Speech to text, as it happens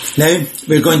Now,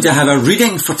 we're going to have a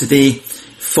reading for today,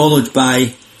 followed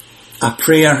by a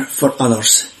prayer for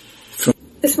others.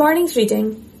 This morning's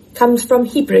reading comes from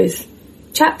Hebrews,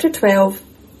 chapter 12,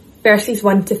 verses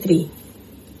 1 to 3.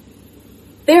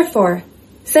 Therefore,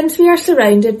 since we are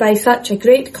surrounded by such a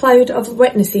great cloud of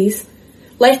witnesses,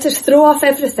 let us throw off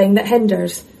everything that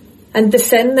hinders, and the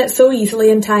sin that so easily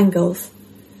entangles,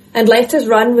 and let us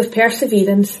run with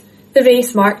perseverance the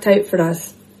race marked out for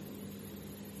us.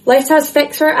 Let us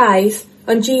fix our eyes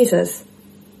on Jesus,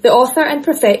 the author and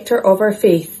perfecter of our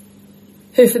faith,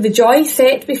 who for the joy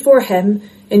set before him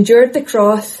endured the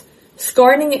cross,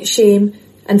 scorning its shame,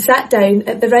 and sat down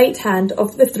at the right hand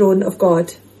of the throne of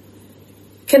God.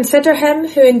 Consider him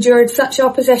who endured such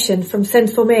opposition from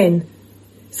sinful men,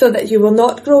 so that you will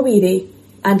not grow weary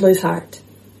and lose heart.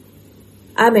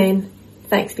 Amen.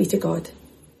 Thanks be to God.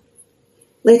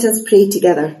 Let us pray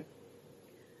together.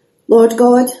 Lord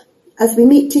God, as we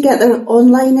meet together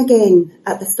online again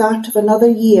at the start of another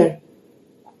year,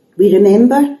 we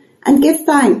remember and give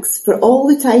thanks for all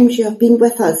the times you have been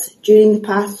with us during the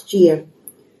past year,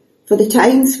 for the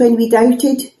times when we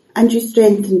doubted and you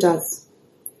strengthened us,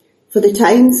 for the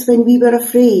times when we were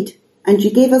afraid and you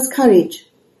gave us courage,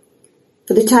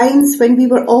 for the times when we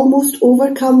were almost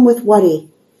overcome with worry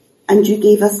and you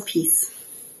gave us peace.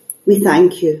 We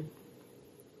thank you.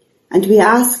 And we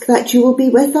ask that you will be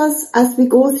with us as we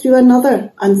go through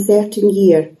another uncertain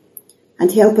year, and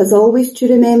help us always to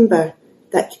remember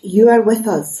that you are with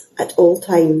us at all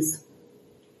times.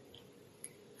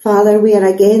 Father, we are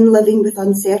again living with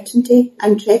uncertainty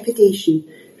and trepidation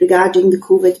regarding the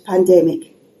COVID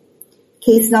pandemic.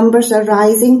 Case numbers are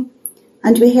rising,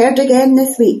 and we heard again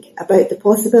this week about the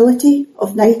possibility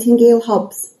of Nightingale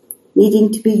hubs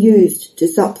needing to be used to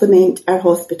supplement our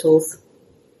hospitals.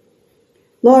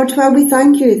 Lord, while we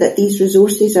thank you that these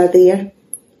resources are there,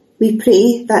 we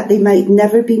pray that they might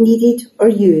never be needed or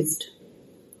used.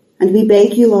 And we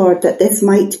beg you, Lord, that this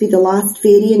might be the last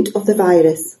variant of the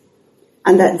virus,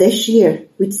 and that this year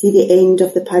would see the end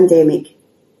of the pandemic.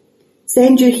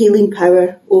 Send your healing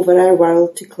power over our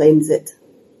world to cleanse it.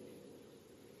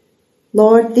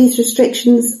 Lord, these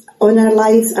restrictions on our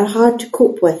lives are hard to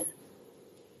cope with,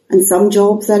 and some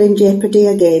jobs are in jeopardy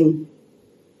again.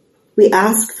 We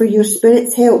ask for your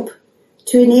Spirit's help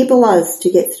to enable us to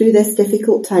get through this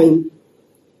difficult time.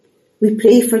 We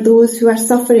pray for those who are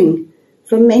suffering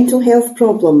from mental health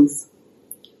problems,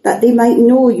 that they might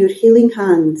know your healing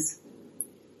hands,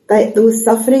 that those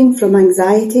suffering from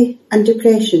anxiety and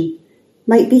depression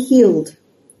might be healed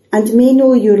and may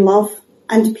know your love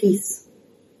and peace.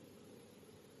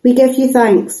 We give you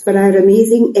thanks for our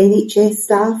amazing NHS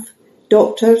staff,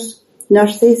 doctors,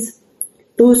 nurses,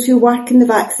 those who work in the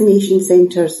vaccination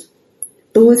centres,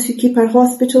 those who keep our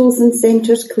hospitals and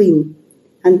centres clean,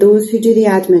 and those who do the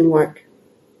admin work.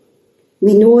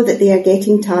 We know that they are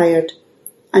getting tired,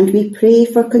 and we pray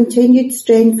for continued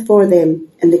strength for them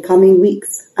in the coming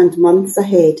weeks and months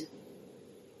ahead.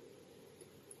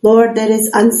 Lord, there is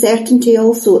uncertainty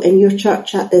also in your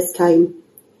church at this time,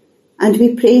 and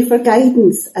we pray for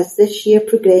guidance as this year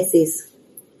progresses,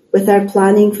 with our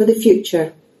planning for the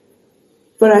future,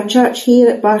 for our church here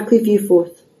at Barclay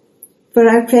Viewforth, for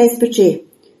our presbytery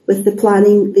with the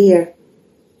planning there,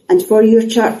 and for your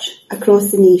church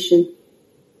across the nation.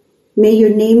 May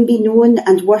your name be known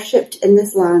and worshipped in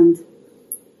this land.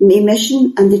 May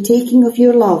mission and the taking of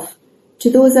your love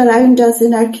to those around us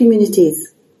in our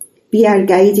communities be our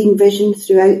guiding vision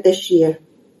throughout this year.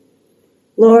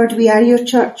 Lord, we are your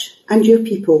church and your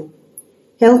people.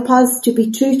 Help us to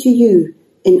be true to you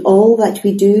in all that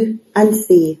we do and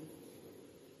say.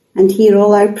 And hear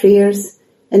all our prayers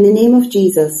in the name of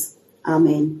Jesus.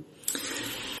 Amen.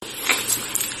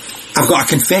 I've got a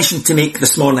confession to make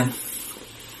this morning.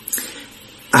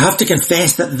 I have to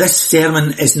confess that this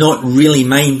sermon is not really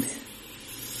mine.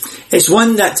 It's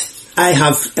one that I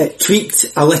have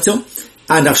tweaked a little,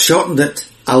 and I've shortened it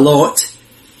a lot.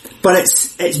 But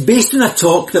it's based on a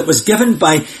talk that was given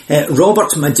by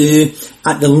Robert Madu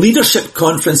at the leadership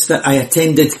conference that I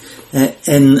attended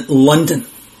in London.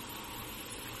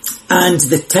 And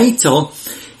the title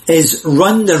is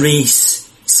Run the Race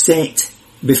Set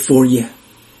Before You.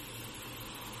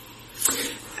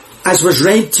 As was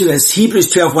read to us,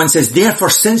 Hebrews 12:1 says, Therefore,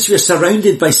 since we are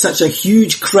surrounded by such a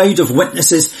huge crowd of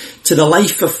witnesses to the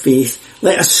life of faith,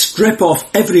 let us strip off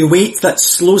every weight that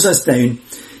slows us down,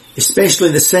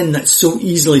 especially the sin that so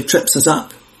easily trips us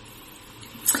up.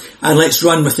 And let's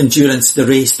run with endurance the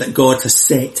race that God has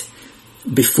set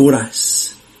before us.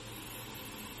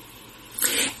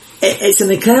 It's an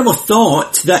incredible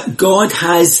thought that God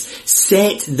has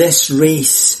set this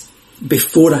race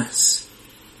before us.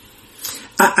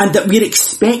 and that we're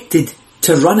expected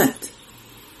to run it.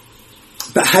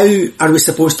 But how are we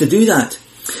supposed to do that?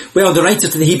 Well, the writer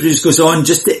to the Hebrews goes on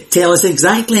just to tell us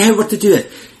exactly how we're to do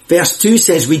it. Verse 2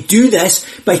 says, we do this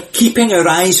by keeping our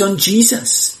eyes on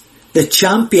Jesus, the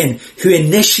champion who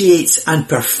initiates and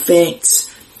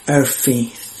perfects our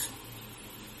faith.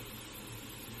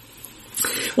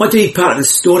 I want to read part of the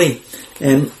story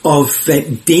of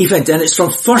David, and it's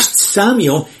from 1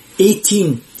 Samuel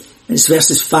 18. It's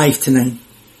verses 5 to 9.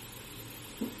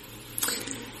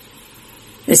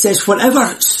 It says,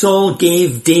 whatever Saul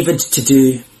gave David to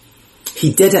do,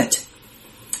 he did it,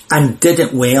 and did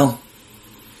it well.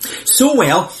 So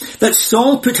well that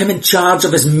Saul put him in charge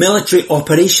of his military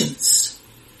operations.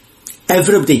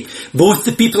 Everybody, both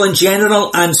the people in general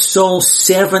and Saul's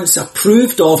servants,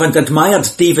 approved of and admired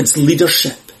David's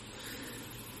leadership.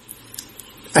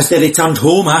 As they returned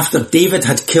home after David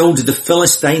had killed the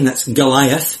Philistine, that's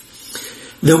Goliath,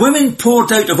 the women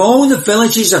poured out of all the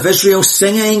villages of Israel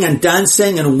singing and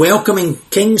dancing and welcoming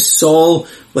King Saul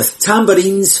with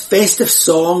tambourines, festive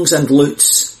songs and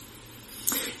lutes.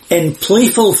 In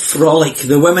playful frolic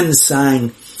the women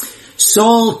sang,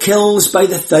 Saul kills by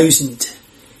the 1,000,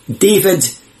 David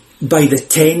by the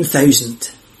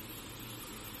 10,000.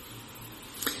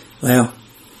 Well,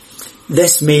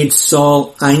 this made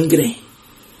Saul angry,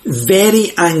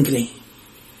 very angry.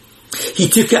 He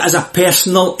took it as a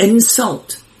personal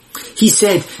insult. He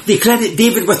said, they credit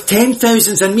David with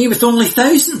 10,000s and me with only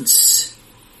thousands.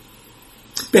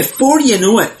 Before you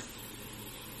know it,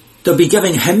 they'll be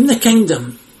giving him the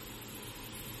kingdom.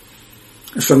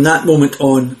 And from that moment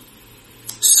on,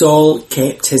 Saul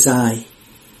kept his eye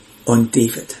on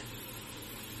David.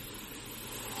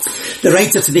 The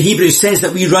writer to the Hebrews says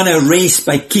that we run our race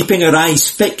by keeping our eyes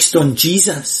fixed on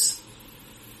Jesus.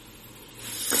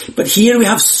 But here we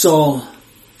have Saul,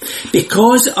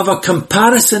 because of a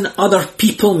comparison other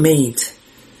people made,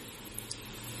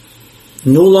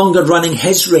 no longer running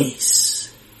his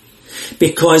race,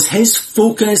 because his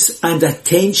focus and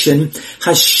attention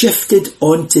has shifted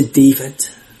onto David.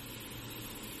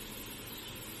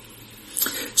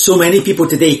 So many people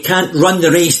today can't run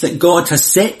the race that God has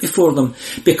set before them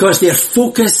because their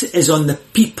focus is on the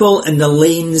people in the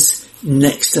lanes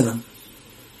next to them.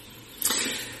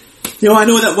 You know, I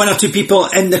know that one or two people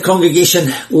in the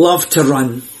congregation love to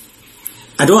run.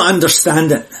 I don't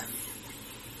understand it.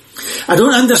 I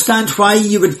don't understand why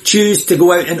you would choose to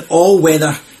go out in all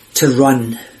weather to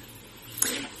run.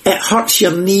 It hurts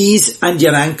your knees and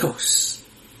your ankles.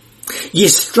 You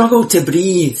struggle to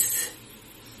breathe.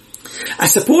 I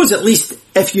suppose at least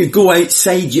if you go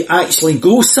outside, you actually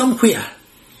go somewhere.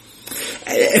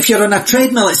 If you're on a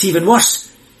treadmill, it's even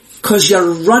worse, because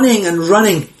you're running and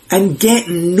running and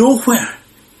getting nowhere.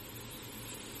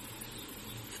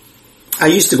 I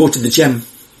used to go to the gym,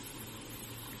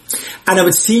 and I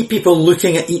would see people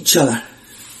looking at each other.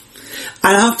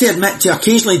 And I have to admit to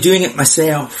occasionally doing it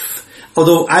myself,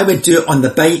 although I would do it on the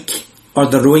bike or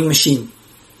the rowing machine.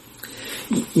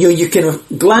 You know, you can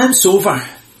glance over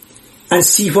and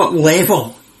see what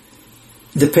level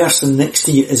the person next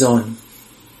to you is on.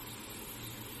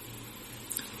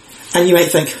 And you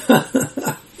might think,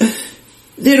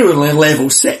 they're only level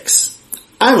 6.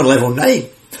 I'm on level 9.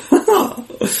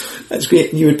 That's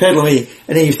great. And you would pedal away,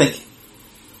 and then you think,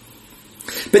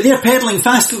 but they're pedaling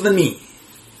faster than me.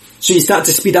 So you start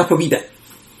to speed up a wee bit.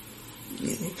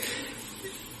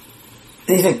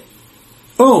 And you think,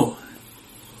 oh,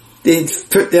 they've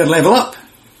put their level up.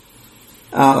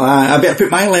 I better put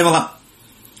my level up.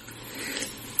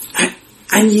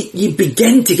 And you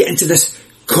begin to get into this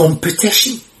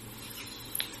competition.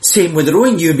 Same with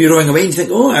rowing. You would be rowing away and you think,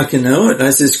 oh, I can know it.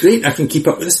 This is great. I can keep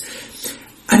up with this.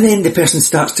 And then the person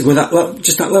starts to go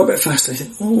just that little bit faster. I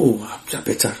think, oh, I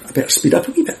better speed up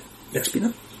a wee bit. Better speed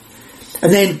up.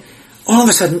 And then all of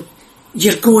a sudden,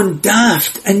 you're going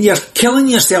daft and you're killing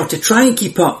yourself to try and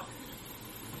keep up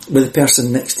with the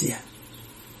person next to you.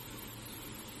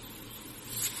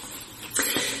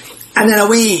 And in a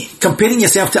way, comparing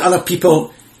yourself to other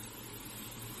people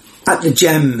at the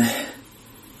gym,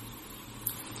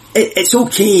 it's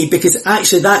okay, because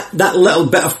actually that little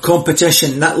bit of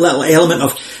competition, that little element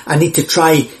of, I need to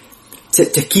try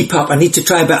to keep up, I need to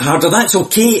try a bit harder, that's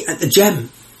okay at the gym.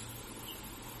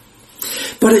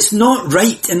 But it's not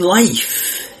right in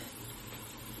life.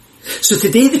 So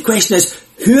today the question is,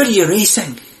 who are you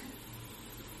racing?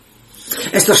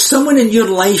 Is there someone in your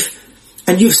life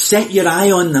and you've set your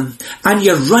eye on them and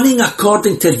you're running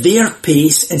according to their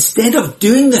pace instead of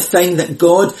doing the thing that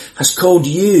God has called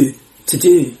you to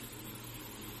do?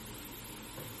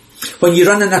 When you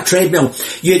run on a treadmill,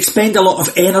 you expend a lot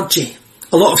of energy,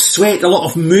 a lot of sweat, a lot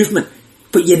of movement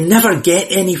but you never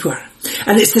get anywhere.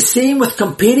 And it's the same with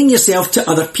comparing yourself to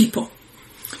other people.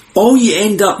 All you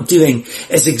end up doing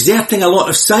is exerting a lot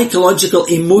of psychological,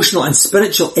 emotional and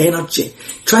spiritual energy,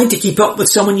 trying to keep up with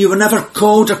someone you were never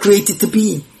called or created to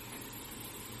be.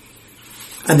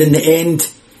 And in the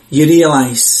end, you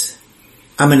realise,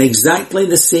 I'm in exactly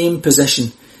the same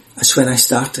position as when I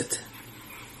started.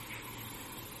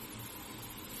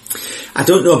 I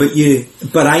don't know about you,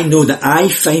 but I know that I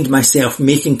find myself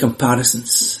making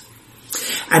comparisons.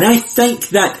 And I think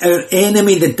that our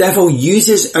enemy, the devil,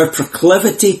 uses our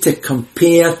proclivity to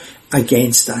compare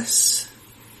against us.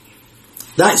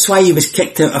 That's why he was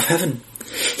kicked out of heaven.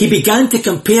 He began to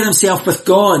compare himself with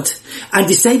God and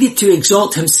decided to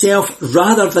exalt himself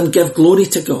rather than give glory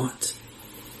to God.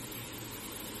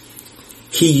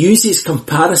 He uses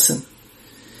comparison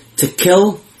to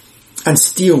kill and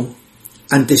steal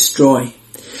and destroy.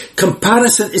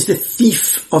 Comparison is the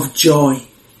thief of joy.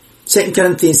 2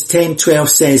 Corinthians 10:12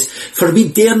 says, "For we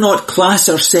dare not class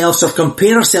ourselves or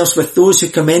compare ourselves with those who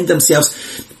commend themselves,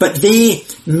 but they,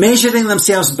 measuring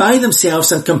themselves by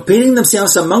themselves and comparing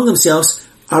themselves among themselves,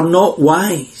 are not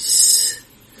wise."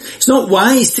 It's not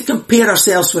wise to compare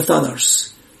ourselves with others.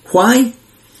 Why?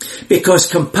 Because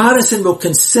comparison will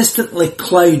consistently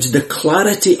cloud the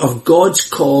clarity of God's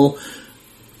call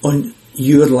on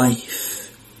your life.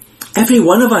 Every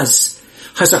one of us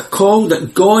has a call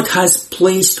that God has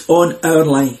placed on our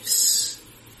lives.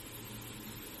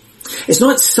 It's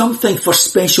not something for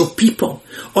special people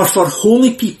or for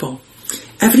holy people.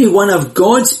 Every one of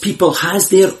God's people has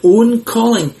their own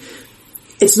calling.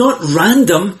 It's not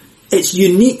random, it's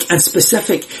unique and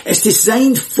specific. It's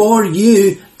designed for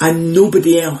you and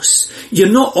nobody else. You're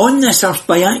not on this earth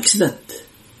by accident.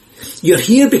 You're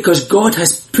here because God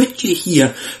has put you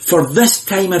here for this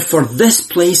time and for this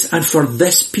place and for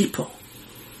this people.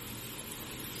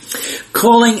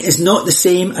 Calling is not the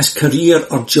same as career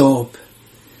or job.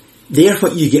 They're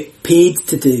what you get paid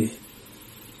to do.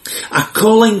 A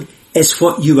calling is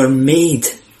what you were made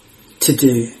to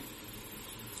do.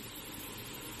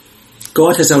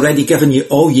 God has already given you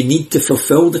all you need to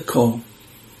fulfill the call.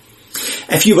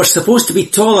 If you were supposed to be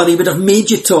taller, he would have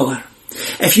made you taller.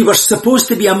 If you were supposed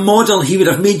to be a model, he would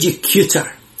have made you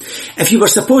cuter. If you were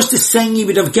supposed to sing, he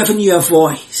would have given you a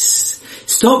voice.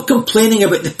 Stop complaining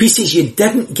about the pieces you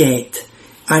didn't get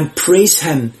and praise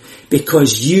him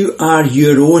because you are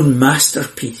your own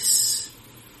masterpiece.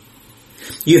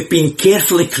 You've been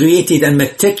carefully created and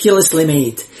meticulously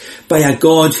made by a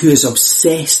God who is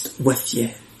obsessed with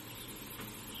you.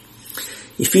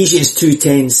 Ephesians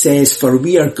 2:10 says, "For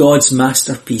we are God's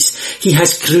masterpiece. He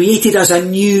has created us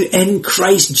anew in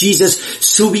Christ Jesus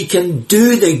so we can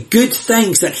do the good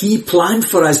things that he planned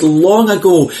for us long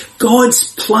ago." God's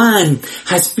plan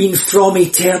has been from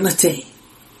eternity.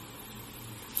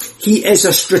 He is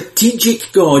a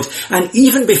strategic God, and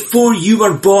even before you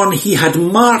were born, he had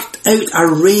marked out a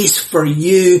race for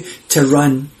you to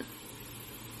run.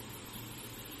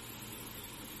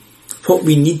 What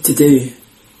we need to do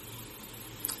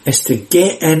is to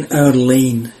get in our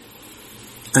lane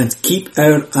and keep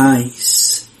our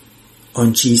eyes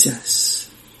on Jesus.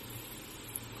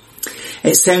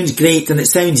 It sounds great and it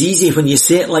sounds easy when you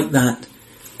say it like that,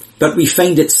 but we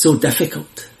find it so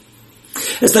difficult.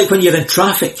 It's like when you're in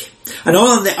traffic and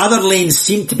all of the other lanes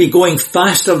seem to be going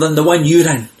faster than the one you're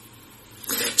in.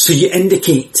 So you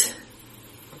indicate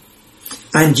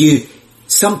and you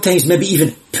sometimes maybe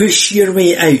even push your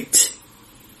way out.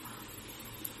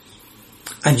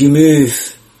 And you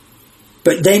move.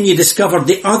 But then you discover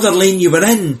the other lane you were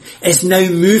in is now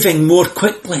moving more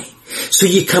quickly. So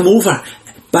you come over,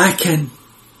 back in.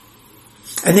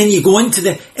 And then you go into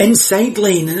the inside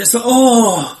lane and it's like,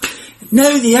 oh,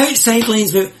 now the outside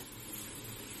lane's moving.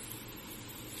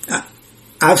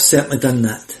 I've certainly done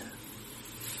that.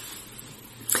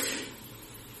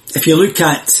 If you look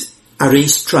at a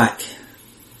racetrack,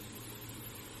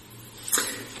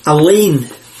 a lane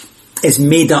is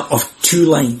made up of two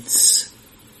lines.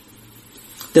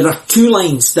 There are two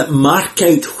lines that mark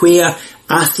out where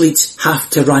athletes have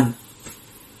to run.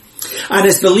 And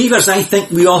as believers, I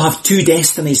think we all have two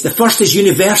destinies. The first is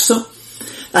universal,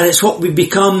 and it's what we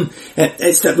become,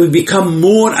 it's that we become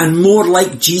more and more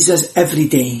like Jesus every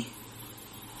day.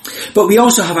 But we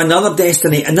also have another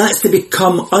destiny, and that's to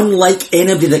become unlike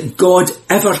anybody that God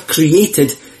ever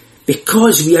created,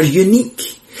 because we are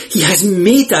unique. He has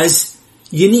made us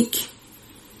unique.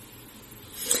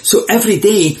 So every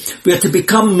day we are to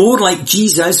become more like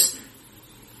Jesus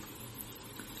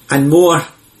and more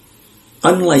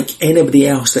unlike anybody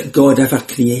else that God ever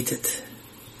created.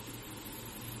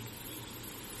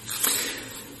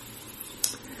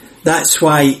 That's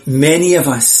why many of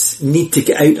us need to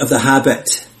get out of the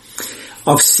habit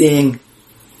of saying,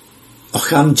 "Oh,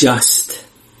 I'm just,"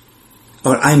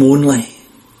 or "I'm only."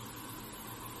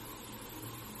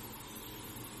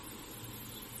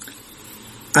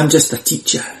 I'm just a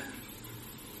teacher.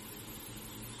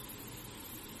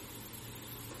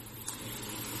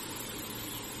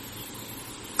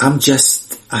 I'm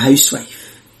just a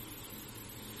housewife.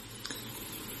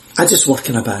 I just work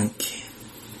in a bank.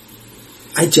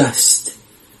 I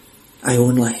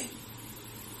only.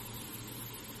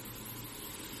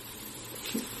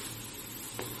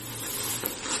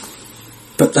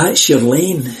 But that's your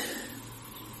lane.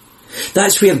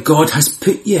 That's where God has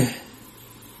put you.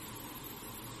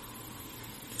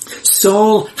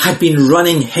 Saul had been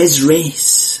running his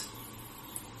race.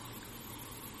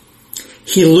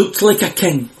 He looked like a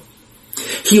king.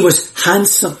 He was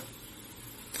handsome.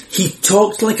 He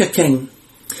talked like a king.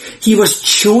 He was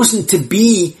chosen to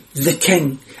be the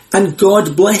king, and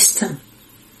God blessed him.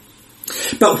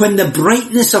 But when the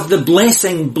brightness of the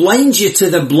blessing blinds you to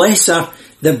the blesser,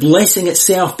 the blessing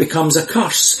itself becomes a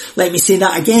curse. Let me say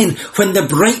that again. When the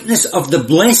brightness of the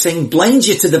blessing blinds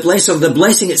you to the blesser, the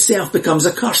blessing itself becomes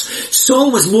a curse.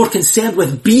 Saul was more concerned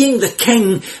with being the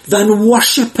king than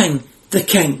worshipping the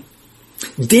king.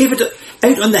 David,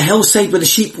 out on the hillside with the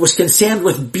sheep, was concerned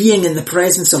with being in the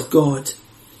presence of God.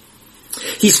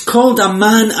 He's called a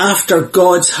man after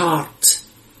God's heart.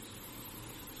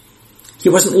 He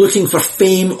wasn't looking for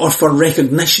fame or for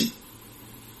recognition.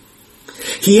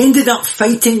 He ended up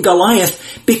fighting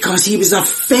Goliath because he was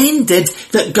offended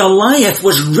that Goliath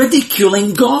was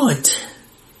ridiculing God.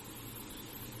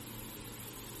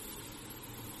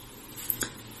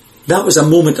 That was a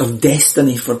moment of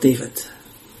destiny for David.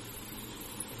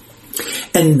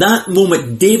 In that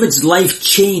moment, David's life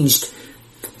changed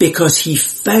because he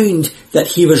found that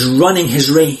he was running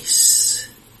his race.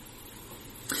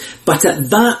 But at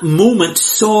that moment,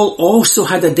 Saul also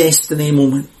had a destiny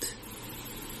moment.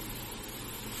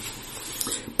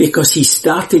 Because he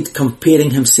started comparing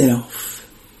himself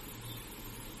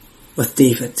with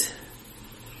David.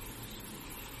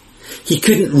 He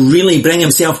couldn't really bring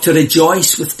himself to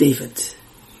rejoice with David.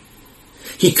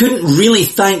 He couldn't really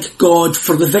thank God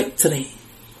for the victory.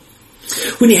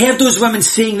 When he heard those women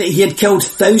saying that he had killed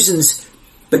thousands,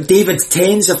 but David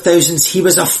tens of thousands, he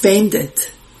was offended.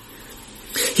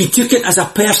 He took it as a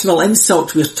personal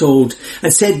insult, we're told,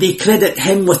 and said they credit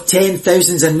him with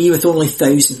 10,000s and me with only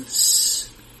thousands.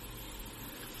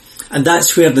 And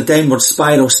that's where the downward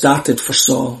spiral started for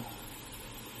Saul.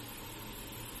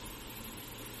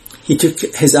 He took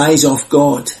his eyes off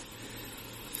God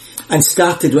and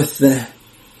started with the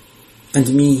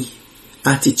 "and me"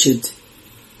 attitude.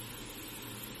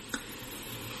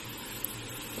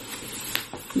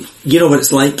 You know what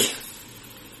it's like.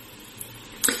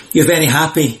 You're very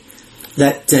happy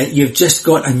that you've just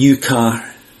got a new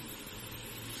car.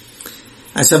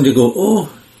 And somebody go, "Oh,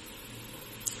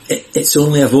 it's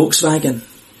only a Volkswagen.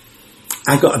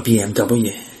 I got a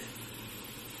BMW."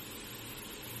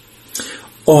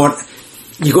 Or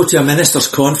you go to a minister's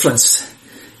conference,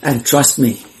 and trust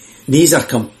me, these are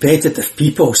competitive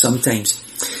people sometimes,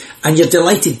 and you're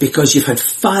delighted because you've had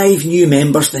 5 new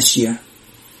members this year.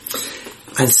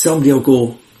 And somebody will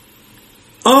go,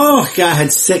 "Oh, I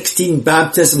had 16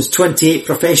 baptisms, 28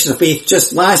 professions of faith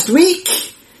just last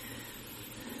week."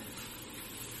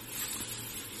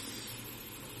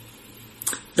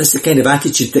 That's the kind of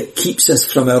attitude that keeps us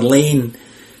from our lane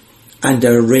and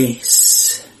our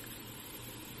race.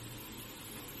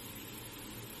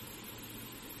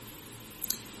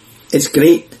 It's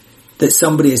great that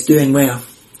somebody is doing well.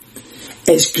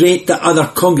 It's great that other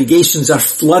congregations are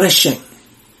flourishing,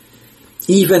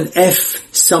 even if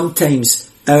sometimes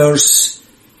ours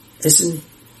isn't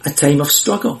a time of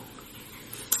struggle.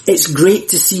 It's great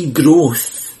to see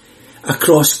growth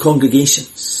across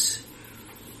congregations.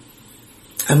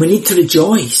 And we need to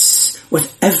rejoice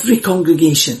with every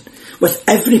congregation, with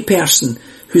every person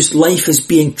whose life is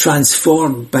being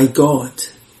transformed by God.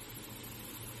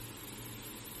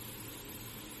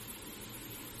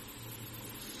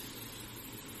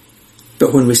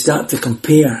 But when we start to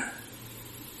compare,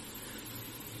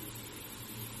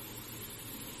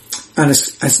 and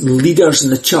as leaders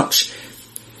in the church,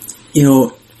 you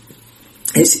know,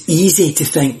 it's easy to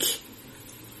think,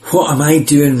 what am I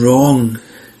doing wrong?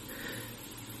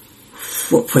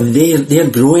 When they're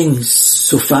growing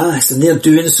so fast and they're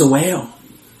doing so well.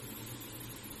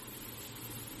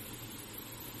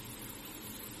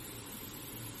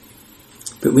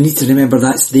 But we need to remember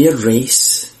that's their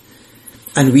race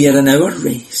and we are in our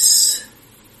race.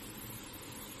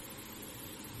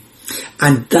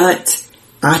 And that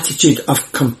attitude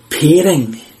of comparing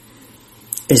comparing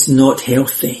is not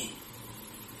healthy.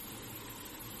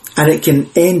 And it can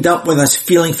end up with us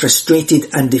feeling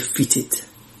frustrated and defeated.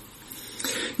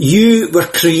 You were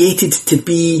created to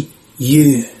be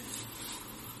you.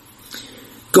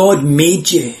 God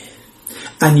made you,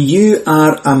 and you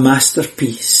are a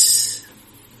masterpiece.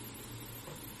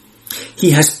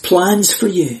 He has plans for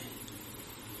you.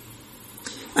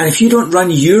 And if you don't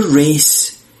run your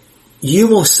race, you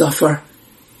will suffer,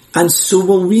 and so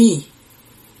will we.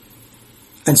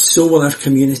 And so will our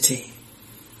community.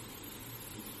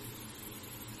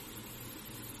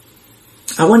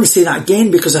 I want to say that again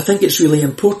because I think it's really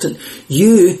important.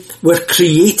 You were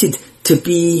created to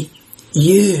be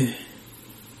you.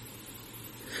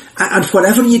 And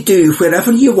whatever you do,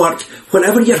 wherever you work,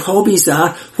 whatever your hobbies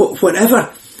are,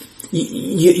 whatever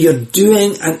you're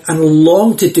doing and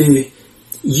long to do,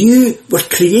 you were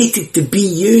created to be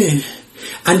you.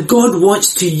 And God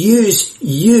wants to use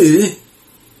you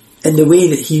in the way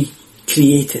that He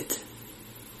created.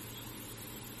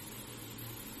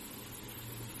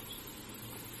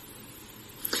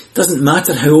 Doesn't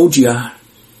matter how old you are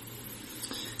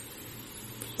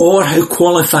or how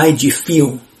qualified you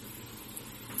feel.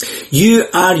 You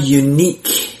are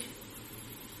unique,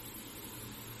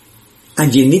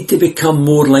 and you need to become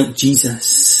more like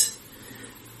Jesus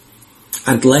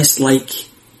and less like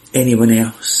anyone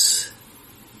else.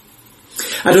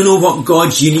 I don't know what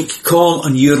God's unique call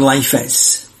on your life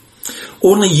is.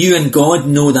 Only you and God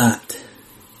know that.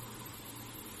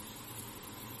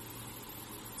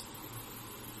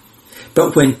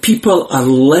 But when people are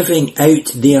living out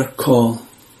their call,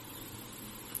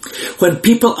 when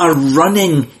people are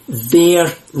running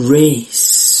their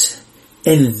race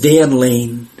in their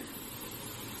lane,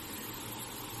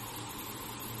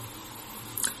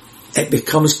 it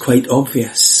becomes quite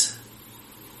obvious.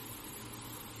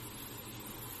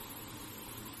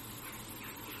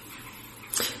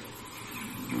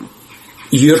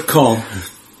 Your call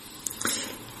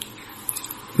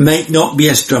might not be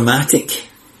as dramatic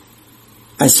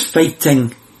as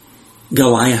fighting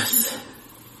Goliath.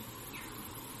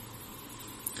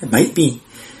 It might be.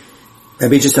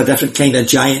 Maybe just a different kind of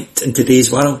giant in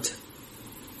today's world.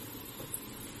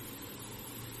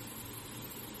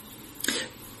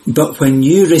 But when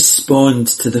you respond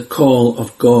to the call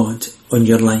of God on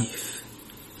your life,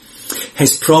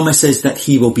 His promise is that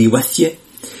He will be with you,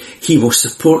 He will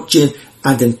support you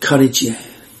and encourage you.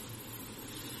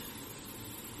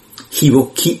 He will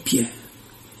keep you.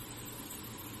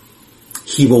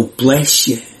 He will bless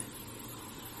you.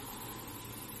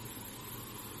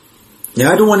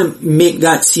 Now, I don't want to make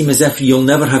that seem as if you'll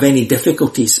never have any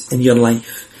difficulties in your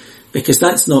life, because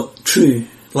that's not true.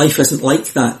 Life isn't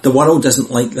like that. The world isn't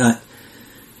like that.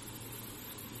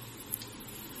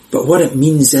 But what it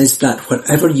means is that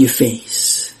whatever you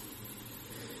face,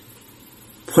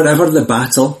 whatever the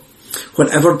battle,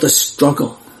 whatever the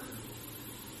struggle,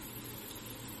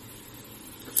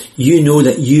 you know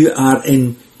that you are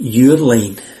in your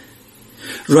lane,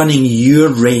 running your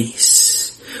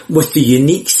race with the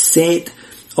unique set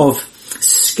of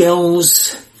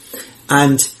skills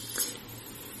and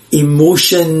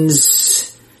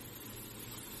emotions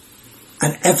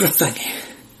and everything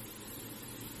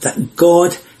that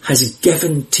God has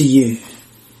given to you,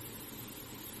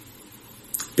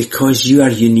 because you are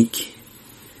unique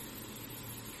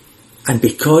and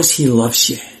because He loves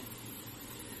you.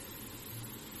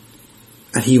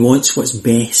 And He wants what's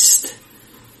best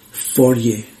for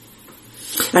you.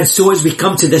 And so as we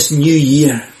come to this new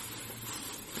year,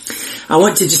 I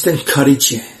want to just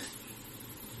encourage you.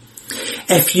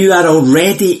 If you are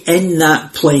already in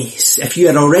that place, if you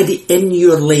are already in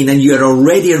your lane and you are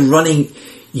already running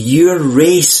your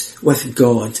race with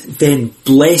God, then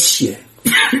bless you.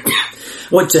 I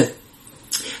want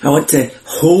to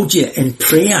hold you in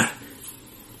prayer.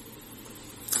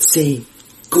 Say,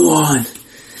 go on.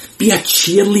 Be a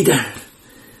cheerleader.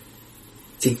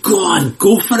 Say, go on,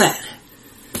 go for it.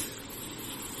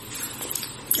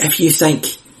 If you think,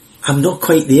 I'm not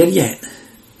quite there yet,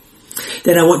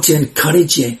 then I want to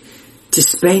encourage you to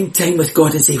spend time with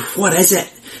God and say, what is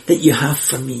it that you have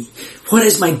for me? What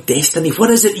is my destiny?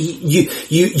 What is it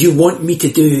you want me to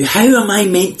do? How am I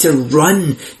meant to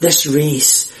run this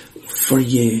race for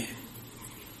you?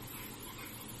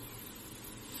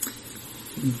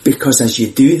 Because as you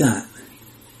do that,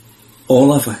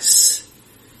 all of us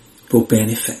will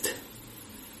benefit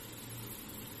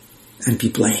and be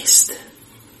blessed.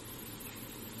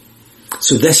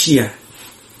 So this year,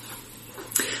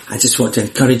 I just want to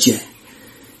encourage you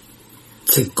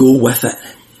to go with it,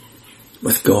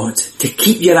 with God, to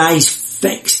keep your eyes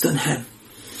fixed on Him,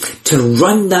 to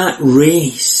run that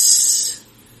race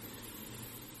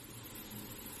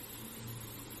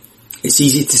It's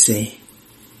easy to say.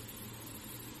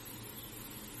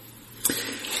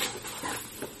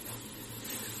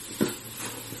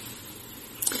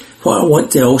 What I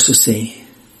want to also say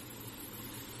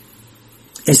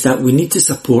is that we need to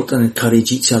support and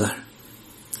encourage each other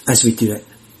as we do it.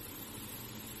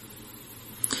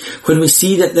 When we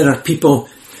see that there are people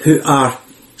who are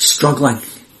struggling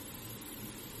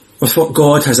with what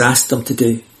God has asked them to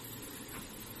do,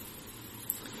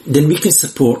 then we can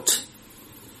support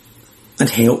and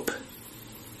help.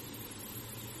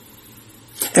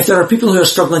 If there are people who are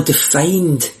struggling to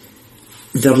find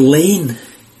their lane,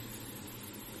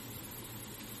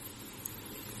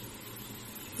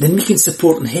 then we can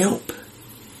support and help.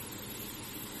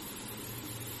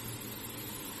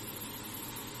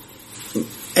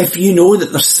 If you know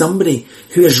that there's somebody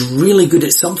who is really good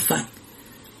at something,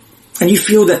 and you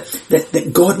feel that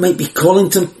God might be calling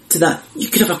to that, you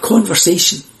could have a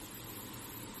conversation.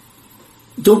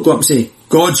 Don't go up and say,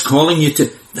 God's calling you to...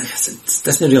 It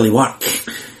doesn't really work.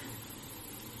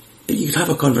 But you could have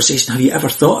a conversation. Have you ever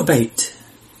thought about...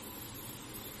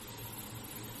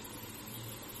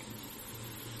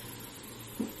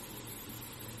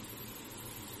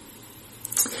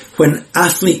 when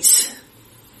athletes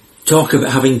talk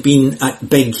about having been at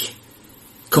big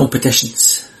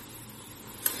competitions,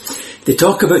 they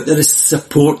talk about the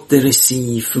support they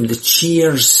receive from the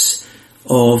cheers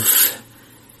of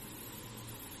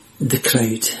the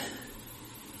crowd.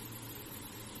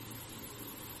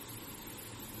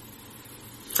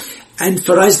 And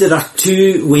for us, there are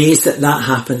two ways that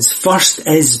happens. First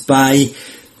is by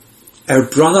our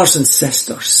brothers and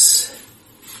sisters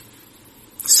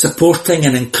supporting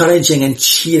and encouraging and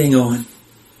cheering on.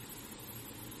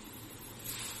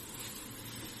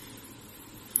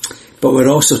 But we're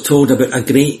also told about a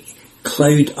great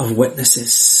cloud of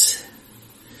witnesses.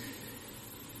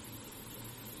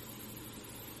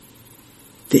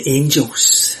 The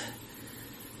angels.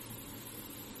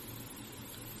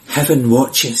 Heaven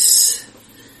watches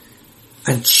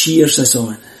and cheers us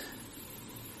on.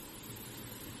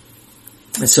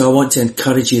 And so I want to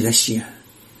encourage you this year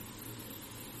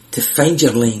to find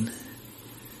your lane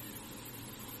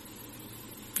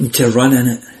and to run in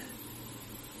it.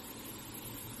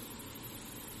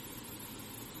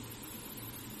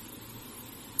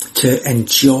 To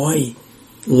enjoy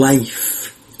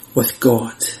life with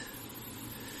God.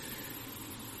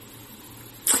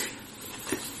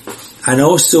 And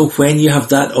also when you have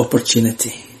that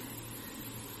opportunity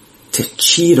to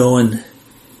cheer on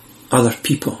other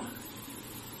people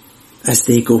as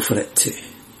they go for it too.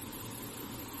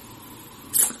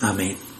 Amen.